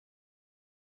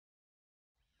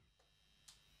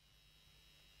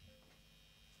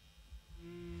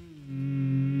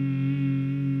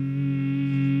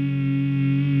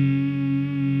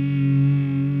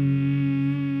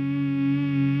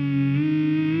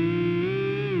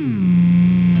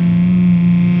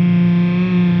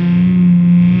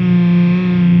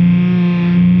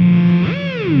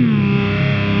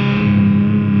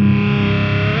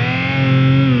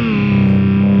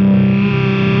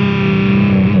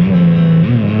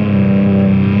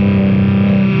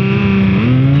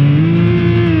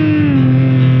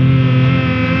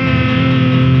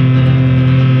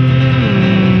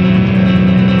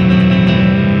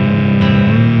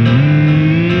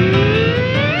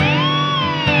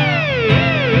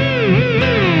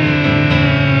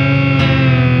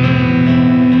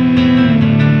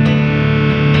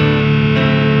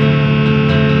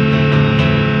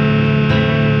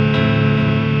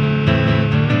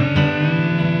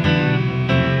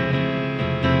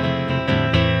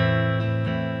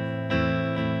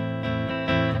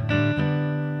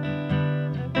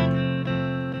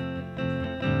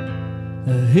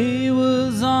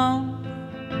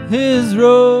his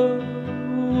road.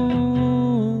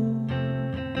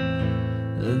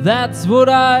 That's what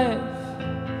I've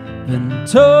been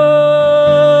told.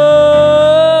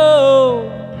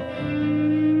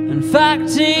 In fact,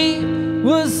 he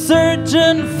was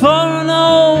searching for an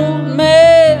old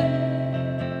man,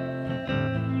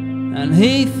 and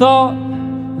he thought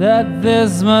that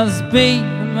this must be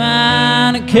a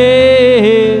mannequin.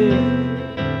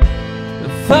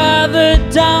 Further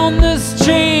down the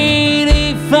street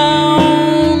he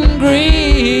found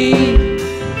greed.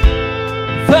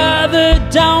 Further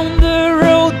down the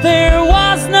road there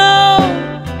was no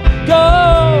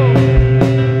goal.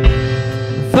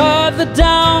 Further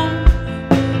down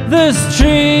the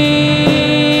street,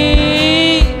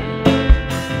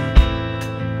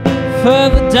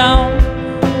 further down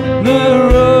the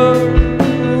road.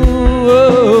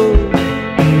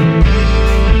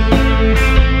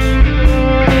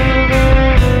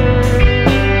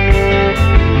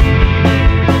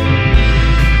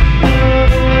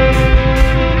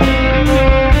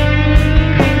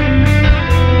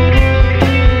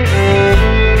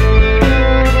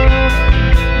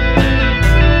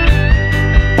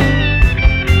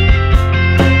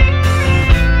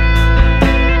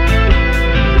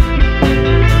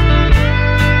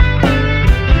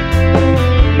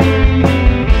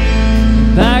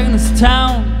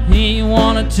 Town, he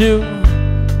wanted to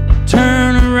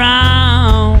turn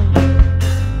around.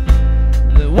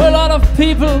 There were a lot of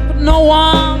people, but no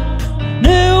one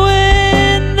knew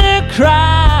in the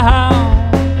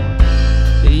crowd.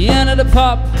 He entered a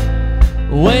pub,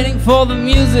 waiting for the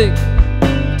music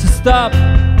to stop,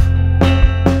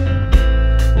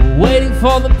 waiting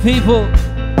for the people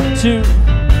to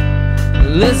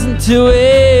listen to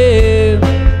him.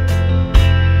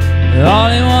 All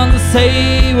he wanted to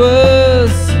say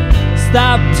was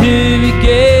stop to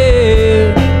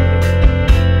begin.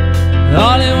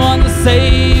 All he wanted to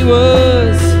say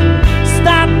was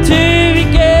stop to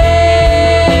begin.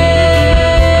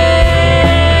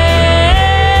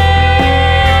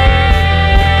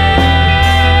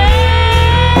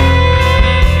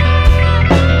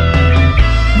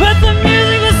 But the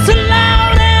music was too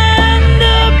loud and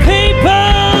the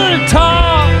people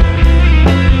talked.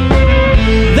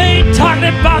 They talked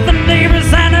about the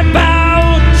neighbors and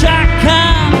about Jack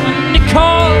and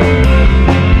Nicole.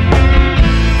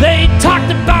 They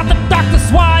talked about the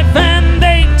doctor's wife and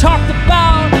they talked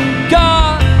about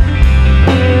God.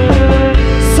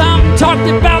 Some talked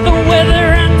about the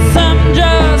weather and some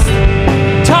just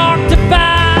talked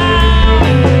about.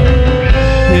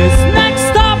 His next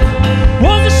stop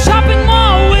was a shopping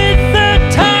mall with the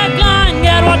tagline,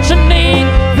 get what you need.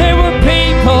 There were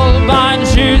people buying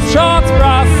shoes, shorts,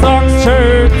 bras, socks,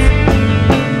 shirts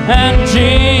and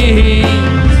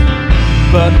jeans,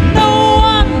 but no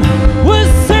one was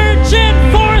searching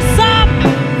for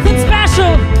something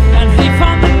special. And he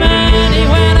found the man. He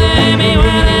went aim, he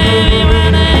went aim, he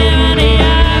went aim, and he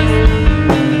asked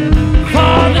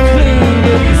for the clue.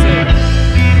 He said,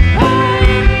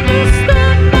 I'm just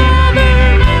another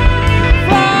man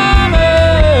from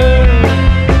Earth.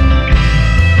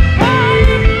 I'm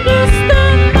just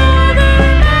another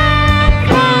man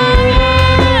from Earth.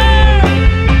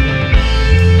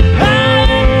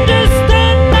 I'm just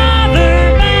another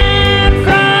man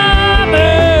from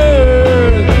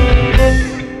Earth.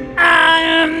 I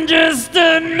am just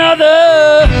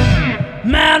another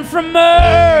man from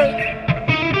Earth.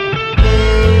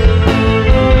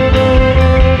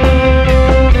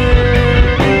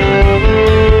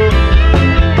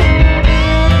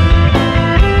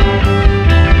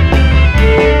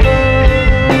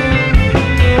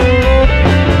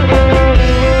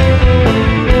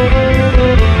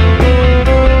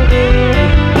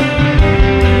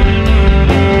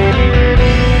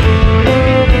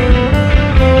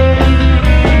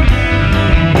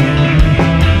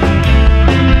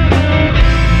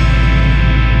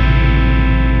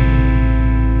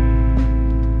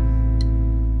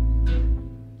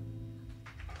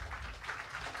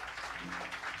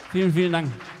 Vielen, vielen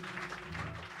Dank.